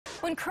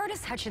When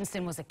Curtis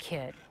Hutchinson was a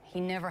kid, he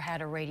never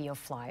had a radio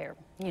flyer.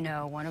 You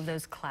know, one of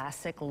those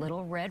classic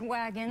little red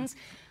wagons.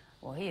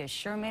 Well, he is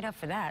sure made up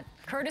for that.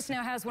 Curtis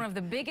now has one of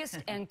the biggest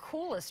and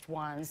coolest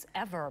ones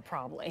ever,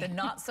 probably. The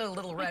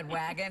not-so-little red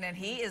wagon, and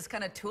he is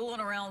kind of tooling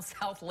around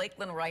South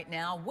Lakeland right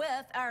now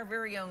with our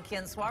very own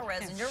Ken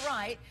Suarez. And you're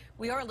right,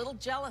 we are a little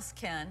jealous,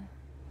 Ken.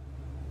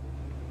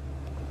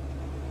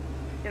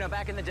 You know,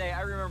 back in the day,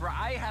 I remember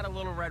I had a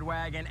little red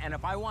wagon, and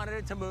if I wanted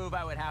it to move,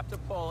 I would have to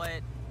pull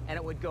it, and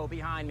it would go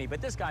behind me.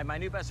 But this guy, my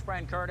new best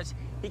friend, Curtis,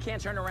 he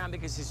can't turn around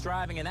because he's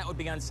driving, and that would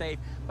be unsafe.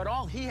 But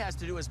all he has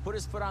to do is put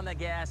his foot on the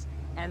gas,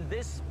 and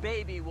this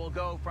baby will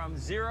go from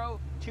 0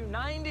 to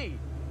 90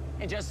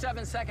 in just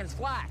 7 seconds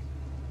flat.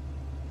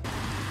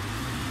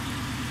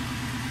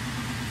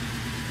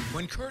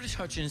 When Curtis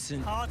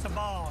Hutchinson it's a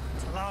ball.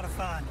 It's a lot of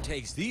fun.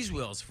 takes these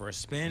wheels for a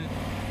spin,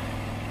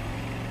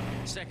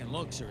 second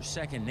looks are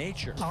second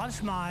nature. A lot of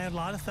smiles, a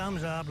lot of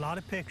thumbs up, a lot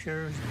of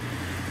pictures.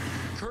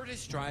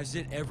 Curtis drives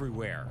it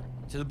everywhere,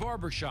 to the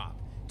barber shop,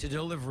 to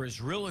deliver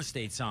his real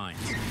estate signs.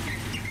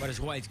 But his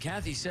wife,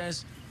 Kathy,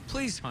 says,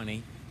 please,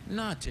 honey,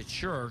 not to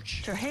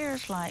church. Her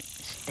hair's like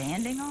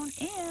standing on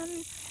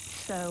end,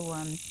 so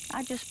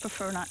I just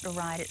prefer not to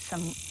ride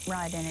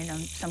in it on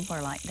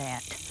somewhere like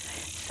that.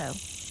 So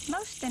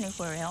most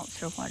anywhere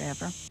else or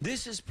whatever.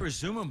 This is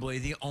presumably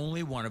the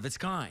only one of its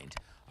kind,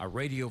 a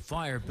radio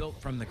flyer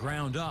built from the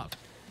ground up.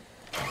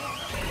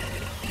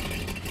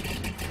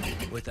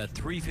 With a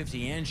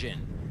 350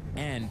 engine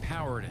and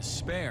power to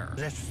spare.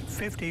 That's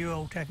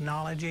 50-year-old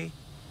technology,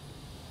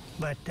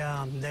 but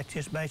that's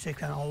just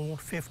basically an old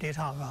 50s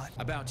hot rod.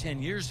 About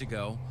 10 years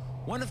ago,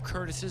 one of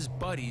Curtis's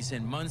buddies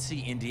in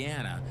Muncie,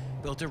 Indiana,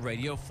 built a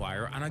radio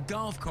flyer on a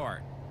golf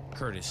cart.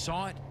 Curtis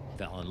saw it,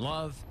 fell in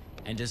love,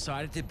 and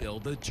decided to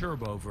build the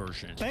turbo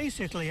version.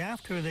 Basically,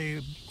 after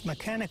the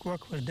mechanic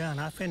work was done,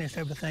 I finished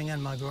everything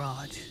in my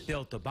garage.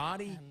 Built the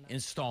body,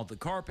 installed the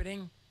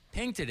carpeting,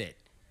 painted it,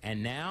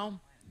 and now,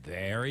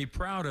 very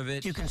proud of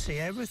it. You can see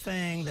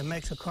everything that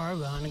makes a car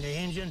run, the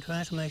engine,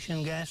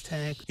 transmission, gas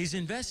tank. He's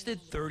invested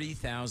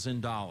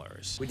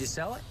 $30,000. Would you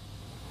sell it?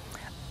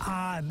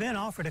 I've been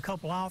offered a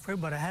couple offers,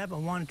 but I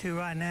haven't wanted to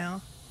right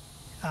now.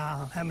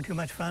 Having too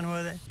much fun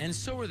with it. And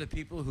so are the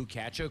people who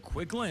catch a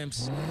quick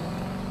glimpse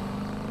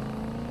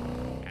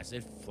as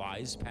it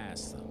flies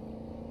past them.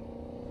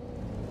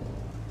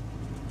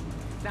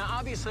 Now,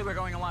 obviously, we're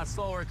going a lot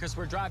slower because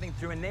we're driving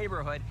through a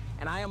neighborhood,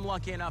 and I am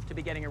lucky enough to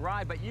be getting a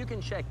ride, but you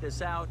can check this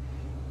out.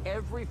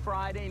 Every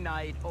Friday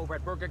night over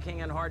at Burger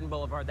King and Hardin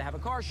Boulevard, they have a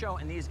car show,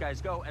 and these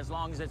guys go as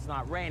long as it's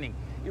not raining.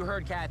 You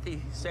heard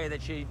Kathy say that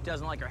she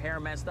doesn't like her hair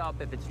messed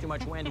up if it's too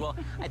much wind. Well,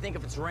 I think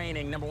if it's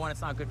raining, number one,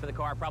 it's not good for the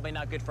car, probably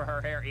not good for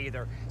her hair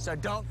either. So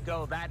don't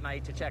go that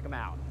night to check them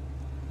out.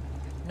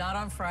 Not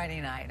on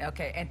Friday night.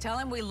 Okay, and tell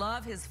him we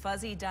love his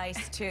fuzzy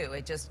dice, too.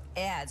 It just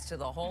adds to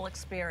the whole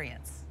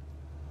experience.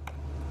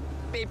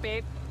 Beep,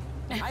 beep.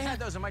 I had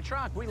those in my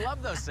truck. We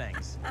love those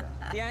things.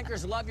 The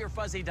anchors love your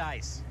fuzzy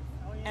dice.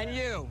 Oh, yeah. And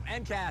you,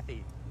 and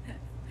Kathy.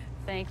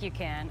 Thank you,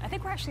 Ken. I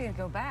think we're actually going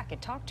to go back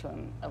and talk to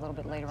him a little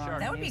bit later on.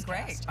 That would be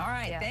great. All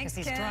right, yeah, thanks,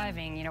 because Ken. he's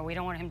driving. You know, we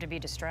don't want him to be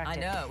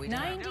distracted. I know. We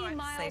 90 don't.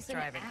 miles Safe an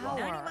driving. hour.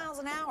 90 miles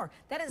an hour.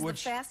 That is the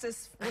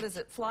fastest, what is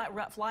it,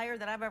 flyer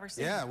that I've ever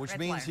seen. Yeah, which Red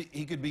means flyer.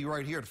 he could be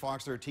right here at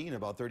Fox 13 in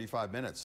about 35 minutes.